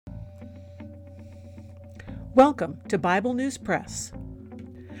Welcome to Bible News Press.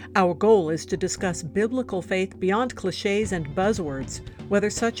 Our goal is to discuss biblical faith beyond cliches and buzzwords, whether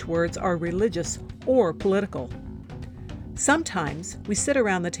such words are religious or political. Sometimes we sit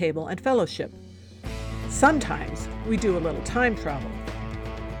around the table and fellowship. Sometimes we do a little time travel.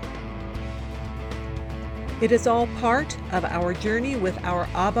 It is all part of our journey with our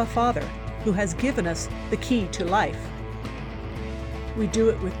Abba Father, who has given us the key to life. We do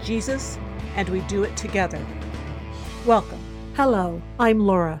it with Jesus, and we do it together. Welcome. Hello, I'm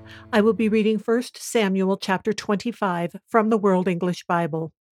Laura. I will be reading 1 Samuel chapter 25 from the World English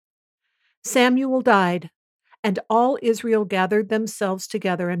Bible. Samuel died, and all Israel gathered themselves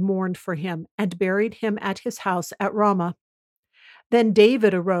together and mourned for him, and buried him at his house at Ramah. Then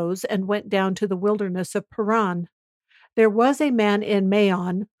David arose and went down to the wilderness of Paran. There was a man in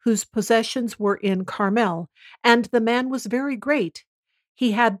Maon whose possessions were in Carmel, and the man was very great.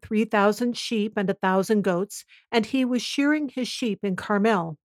 He had 3,000 sheep and 1,000 goats, and he was shearing his sheep in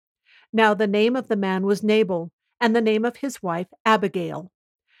Carmel. Now the name of the man was Nabal, and the name of his wife Abigail.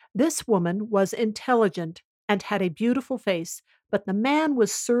 This woman was intelligent and had a beautiful face, but the man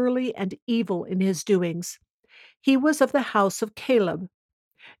was surly and evil in his doings. He was of the house of Caleb.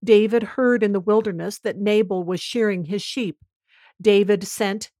 David heard in the wilderness that Nabal was shearing his sheep. David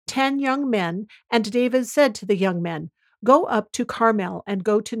sent 10 young men, and David said to the young men, "Go up to Carmel and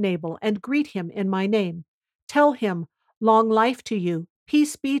go to Nabal and greet him in my name. Tell him, 'Long life to you,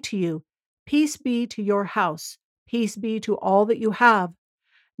 peace be to you, peace be to your house, peace be to all that you have.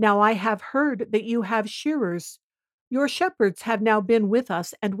 Now I have heard that you have shearers. Your shepherds have now been with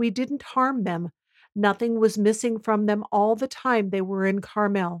us, and we didn't harm them. Nothing was missing from them all the time they were in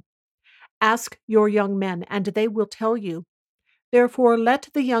Carmel. Ask your young men, and they will tell you. Therefore let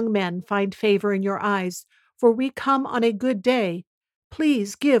the young men find favor in your eyes, for we come on a good day.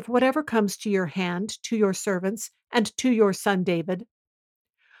 Please give whatever comes to your hand to your servants and to your son David."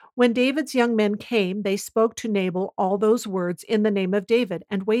 When David's young men came, they spoke to Nabal all those words in the name of David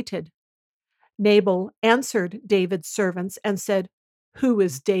and waited. Nabal answered David's servants and said, "Who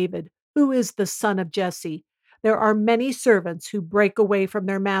is David? Who is the son of Jesse? There are many servants who break away from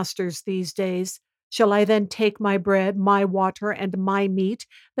their masters these days. Shall I then take my bread, my water, and my meat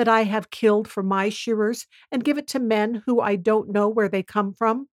that I have killed for my shearers and give it to men who I don't know where they come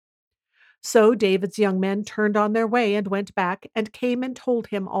from?" So David's young men turned on their way and went back and came and told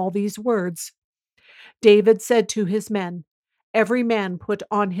him all these words. David said to his men, "Every man put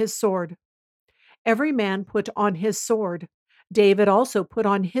on his sword." Every man put on his sword. David also put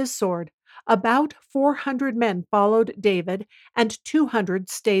on his sword. About 400 men followed David, and 200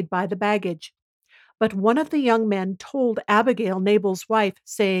 stayed by the baggage. But one of the young men told Abigail, Nabal's wife,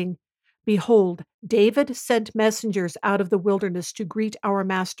 saying, "Behold, David sent messengers out of the wilderness to greet our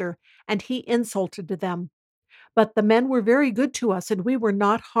master, and he insulted them. But the men were very good to us, and we were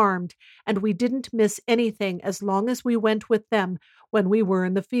not harmed, and we didn't miss anything as long as we went with them when we were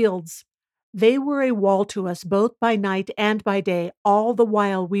in the fields. They were a wall to us both by night and by day, all the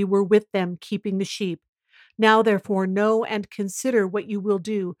while we were with them keeping the sheep. Now therefore know and consider what you will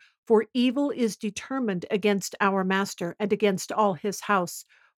do, for evil is determined against our master and against all his house,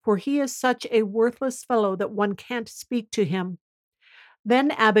 for he is such a worthless fellow that one can't speak to him."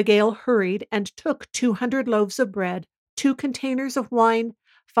 Then Abigail hurried and took 200 loaves of bread, 2 containers of wine,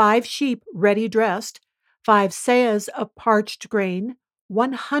 5 sheep ready dressed, 5 seahs of parched grain,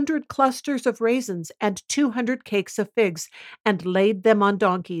 100 clusters of raisins, and 200 cakes of figs, and laid them on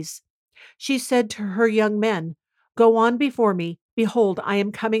donkeys. She said to her young men, "Go on before me. Behold, I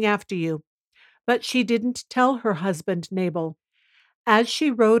am coming after you." But she didn't tell her husband Nabal. As she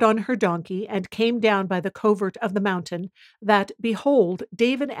rode on her donkey and came down by the covert of the mountain, that, behold,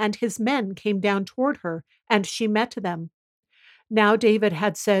 David and his men came down toward her, and she met them. Now David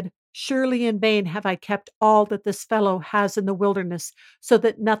had said, "Surely in vain have I kept all that this fellow has in the wilderness, so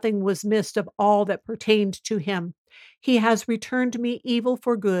that nothing was missed of all that pertained to him. He has returned me evil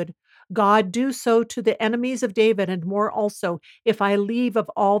for good. God do so to the enemies of David and more also, if I leave of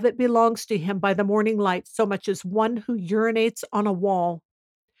all that belongs to him by the morning light so much as one who urinates on a wall."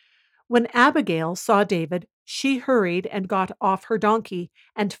 When Abigail saw David, she hurried and got off her donkey,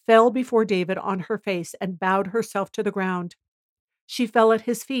 and fell before David on her face, and bowed herself to the ground. She fell at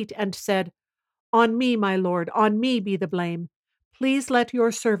his feet and said, "On me, my lord, on me be the blame. Please let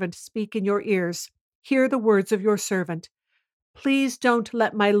your servant speak in your ears. Hear the words of your servant. Please don't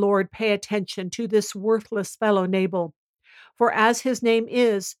let my lord pay attention to this worthless fellow Nabal. For as his name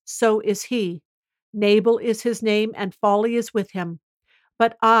is, so is he. Nabal is his name, and folly is with him.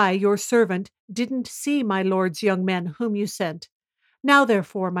 But I, your servant, didn't see my lord's young men whom you sent. Now,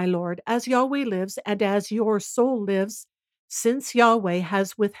 therefore, my Lord, as Yahweh lives and as your soul lives, since Yahweh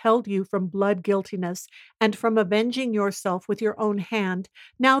has withheld you from blood guiltiness and from avenging yourself with your own hand,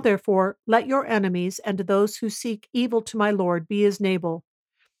 now, therefore, let your enemies and those who seek evil to my Lord be as Nabal.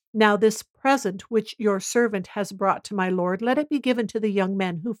 Now, this present which your servant has brought to my Lord, let it be given to the young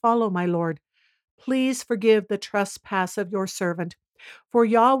men who follow my Lord. Please forgive the trespass of your servant. For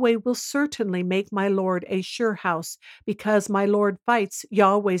Yahweh will certainly make my Lord a sure house, because my Lord fights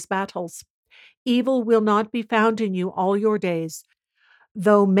Yahweh's battles. Evil will not be found in you all your days.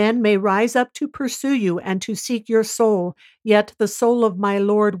 Though men may rise up to pursue you and to seek your soul, yet the soul of my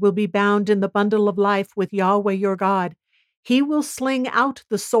Lord will be bound in the bundle of life with Yahweh your God. He will sling out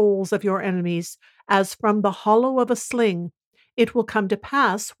the souls of your enemies, as from the hollow of a sling. It will come to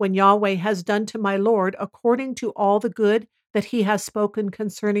pass, when Yahweh has done to my Lord according to all the good that he has spoken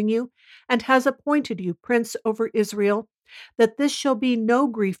concerning you, and has appointed you prince over Israel, that this shall be no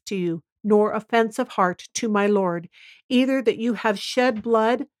grief to you, nor offense of heart to my Lord, either that you have shed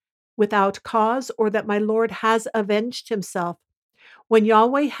blood without cause, or that my Lord has avenged himself. When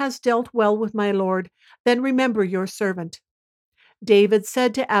Yahweh has dealt well with my Lord, then remember your servant. David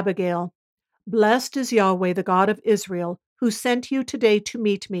said to Abigail, Blessed is Yahweh, the God of Israel, who sent you today to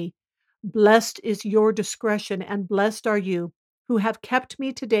meet me. Blessed is your discretion, and blessed are you, who have kept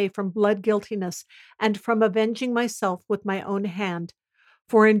me today from blood guiltiness and from avenging myself with my own hand.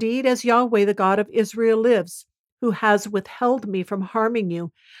 For indeed, as Yahweh, the God of Israel, lives, who has withheld me from harming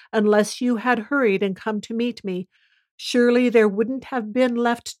you, unless you had hurried and come to meet me, surely there wouldn't have been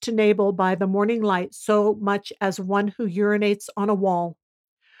left to Nabal by the morning light so much as one who urinates on a wall.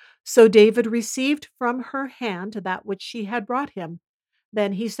 So David received from her hand that which she had brought him.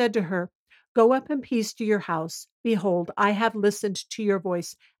 Then he said to her, Go up in peace to your house. Behold, I have listened to your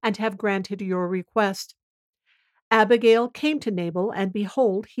voice and have granted your request. Abigail came to Nabal, and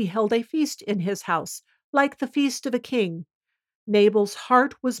behold, he held a feast in his house, like the feast of a king. Nabal's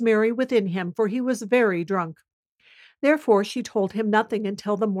heart was merry within him, for he was very drunk. Therefore she told him nothing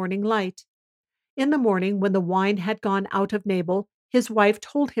until the morning light. In the morning, when the wine had gone out of Nabal, his wife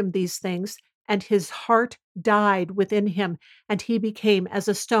told him these things, and his heart died within him, and he became as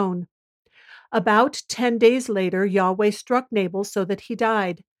a stone. About 10 days later, Yahweh struck Nabal so that he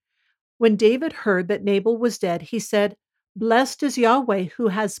died. When David heard that Nabal was dead, he said, Blessed is Yahweh, who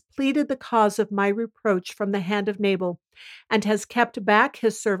has pleaded the cause of my reproach from the hand of Nabal, and has kept back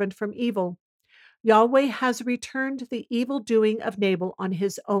his servant from evil. Yahweh has returned the evil doing of Nabal on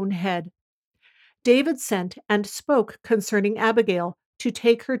his own head. David sent and spoke concerning Abigail, to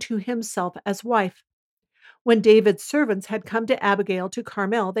take her to himself as wife. When David's servants had come to Abigail to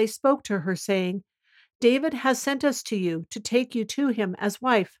Carmel, they spoke to her, saying, David has sent us to you to take you to him as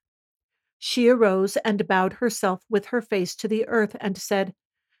wife. She arose and bowed herself with her face to the earth and said,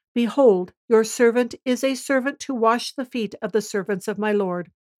 Behold, your servant is a servant to wash the feet of the servants of my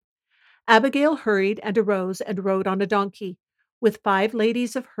Lord. Abigail hurried and arose and rode on a donkey, with 5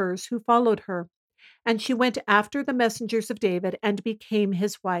 ladies of hers who followed her. And she went after the messengers of David and became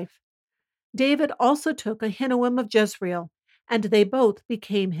his wife. David also took Ahinoam of Jezreel, and they both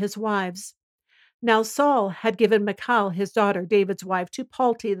became his wives. Now Saul had given Michal, his daughter, David's wife, to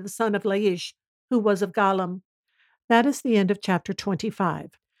Palti, the son of Laish, who was of Galim. That is the end of chapter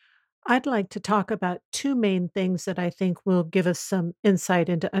 25. I'd like to talk about 2 main things that I think will give us some insight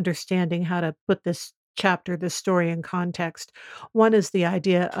into understanding how to put this chapter, this story in context. One is the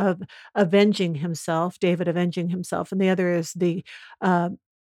idea of avenging himself, David avenging himself, and the other is the uh,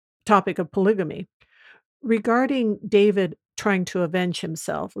 topic of polygamy. Regarding David trying to avenge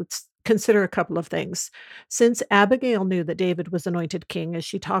himself, let's consider a couple of things. Since Abigail knew that David was anointed king, as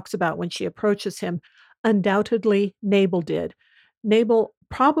she talks about when she approaches him, undoubtedly Nabal did. Nabal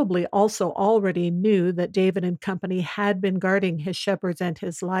probably also already knew that David and company had been guarding his shepherds and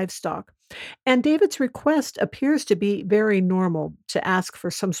his livestock. And David's request appears to be very normal, to ask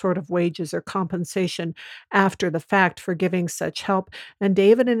for some sort of wages or compensation after the fact for giving such help. And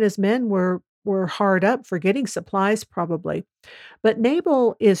David and his men were hard up for getting supplies, probably. But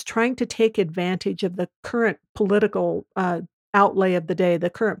Nabal is trying to take advantage of the current political outlay of the day, the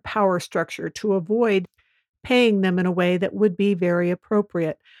current power structure, to avoid paying them in a way that would be very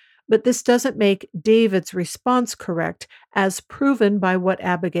appropriate. But this doesn't make David's response correct, as proven by what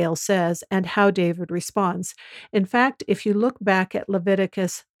Abigail says and how David responds. In fact, if you look back at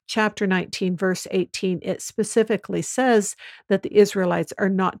Leviticus chapter 19, verse 18, it specifically says that the Israelites are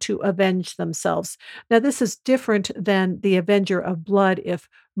not to avenge themselves. Now, this is different than the avenger of blood. If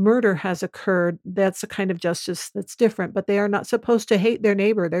murder has occurred, that's a kind of justice that's different, but they are not supposed to hate their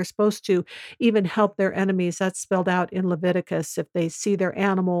neighbor. They're supposed to even help their enemies. That's spelled out in Leviticus. If they see their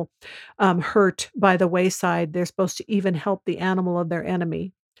animal hurt by the wayside, they're supposed to even help the animal of their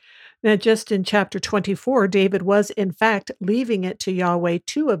enemy. Now, just in chapter 24, David was in fact leaving it to Yahweh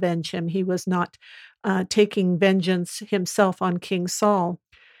to avenge him. He was not taking vengeance himself on King Saul.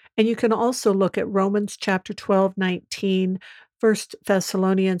 And you can also look at Romans chapter 12, 19, 1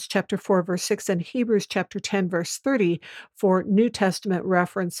 Thessalonians chapter 4, verse 6, and Hebrews chapter 10, verse 30 for New Testament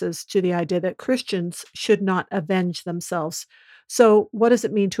references to the idea that Christians should not avenge themselves. So, what does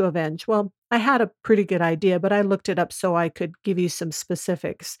it mean to avenge? Well, I had a pretty good idea, but I looked it up so I could give you some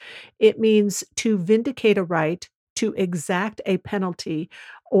specifics. It means to vindicate a right, to exact a penalty,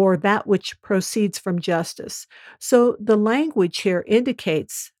 or that which proceeds from justice. So the language here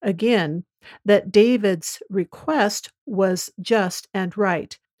indicates, again, that David's request was just and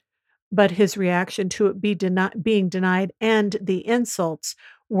right, but his reaction to it being denied and the insults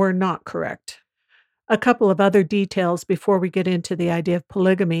were not correct. A couple of other details before we get into the idea of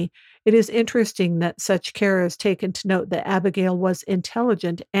polygamy. It is interesting that such care is taken to note that Abigail was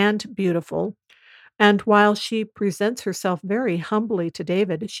intelligent and beautiful. And while she presents herself very humbly to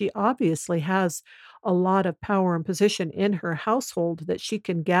David, she obviously has a lot of power and position in her household that she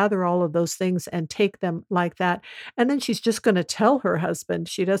can gather all of those things and take them like that. And then she's just going to tell her husband.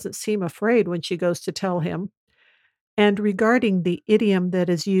 She doesn't seem afraid when she goes to tell him. And regarding the idiom that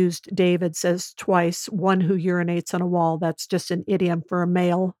is used, David says twice, one who urinates on a wall. That's just an idiom for a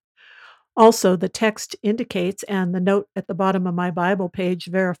male. Also, the text indicates, and the note at the bottom of my Bible page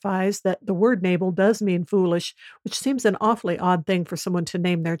verifies, that the word Nabal does mean foolish, which seems an awfully odd thing for someone to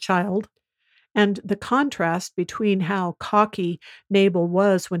name their child. And the contrast between how cocky Nabal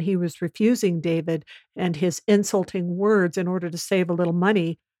was when he was refusing David and his insulting words in order to save a little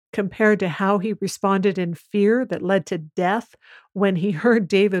money, compared to how he responded in fear that led to death when he heard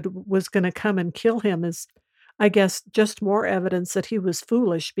David was going to come and kill him, is, I guess, just more evidence that he was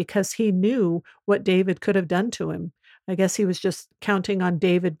foolish because he knew what David could have done to him. I guess he was just counting on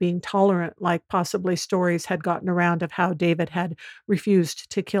David being tolerant, like possibly stories had gotten around of how David had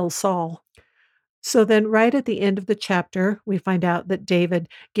refused to kill Saul. So then, right at the end of the chapter, we find out that David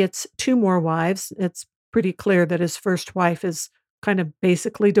gets two more wives. It's pretty clear that his first wife is kind of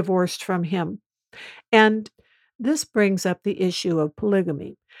basically divorced from him. And this brings up the issue of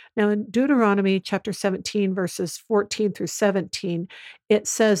polygamy. Now, in Deuteronomy chapter 17, verses 14 through 17, it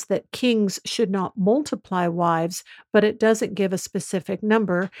says that kings should not multiply wives, but it doesn't give a specific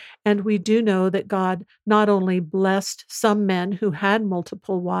number. And we do know that God not only blessed some men who had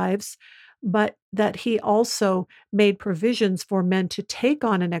multiple wives, but that he also made provisions for men to take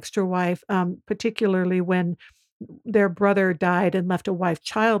on an extra wife, particularly when their brother died and left a wife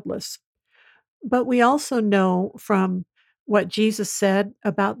childless. But we also know from what Jesus said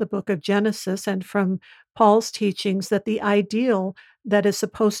about the book of Genesis and from Paul's teachings that the ideal that is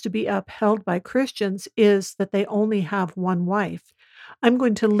supposed to be upheld by Christians is that they only have one wife. I'm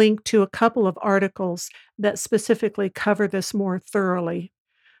going to link to a couple of articles that specifically cover this more thoroughly.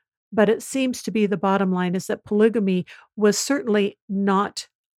 But it seems to be the bottom line is that polygamy was certainly not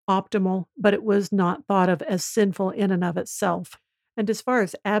optimal, but it was not thought of as sinful in and of itself. And as far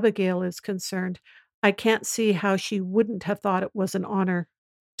as Abigail is concerned, I can't see how she wouldn't have thought it was an honor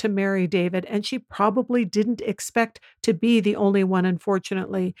to marry David. And she probably didn't expect to be the only one,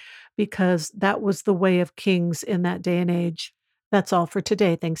 unfortunately, because that was the way of kings in that day and age. That's all for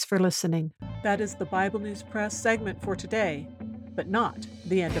today. Thanks for listening. That is the Bible News Press segment for today, but not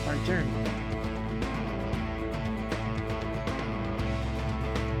the end of our journey.